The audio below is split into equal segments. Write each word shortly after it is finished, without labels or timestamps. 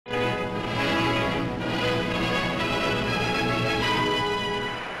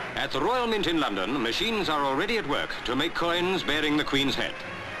At the Royal Mint in London, machines are already at work to make coins bearing the Queen's head.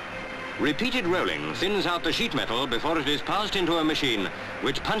 Repeated rolling thins out the sheet metal before it is passed into a machine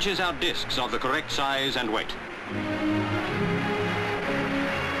which punches out discs of the correct size and weight.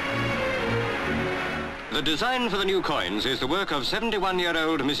 The design for the new coins is the work of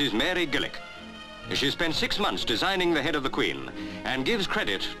 71-year-old Mrs. Mary Gillick. She spent 6 months designing the head of the Queen and gives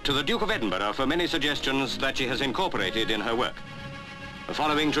credit to the Duke of Edinburgh for many suggestions that she has incorporated in her work.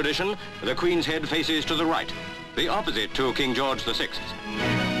 Following tradition, the Queen's head faces to the right, the opposite to King George VI.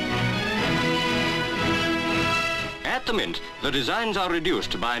 At the Mint, the designs are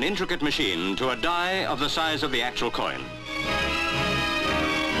reduced by an intricate machine to a die of the size of the actual coin.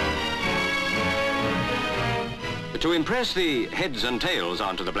 To impress the heads and tails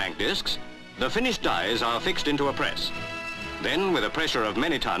onto the blank discs, the finished dies are fixed into a press. Then, with a pressure of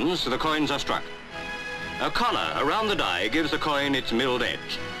many tons, the coins are struck. A collar around the die gives the coin its milled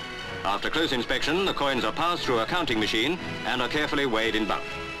edge. After close inspection, the coins are passed through a counting machine and are carefully weighed in bulk.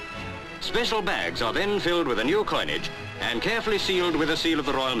 Special bags are then filled with a new coinage and carefully sealed with a seal of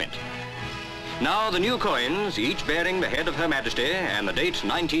the Royal Mint. Now the new coins, each bearing the head of Her Majesty and the date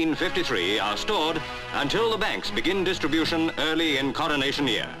 1953, are stored until the banks begin distribution early in Coronation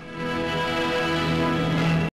year.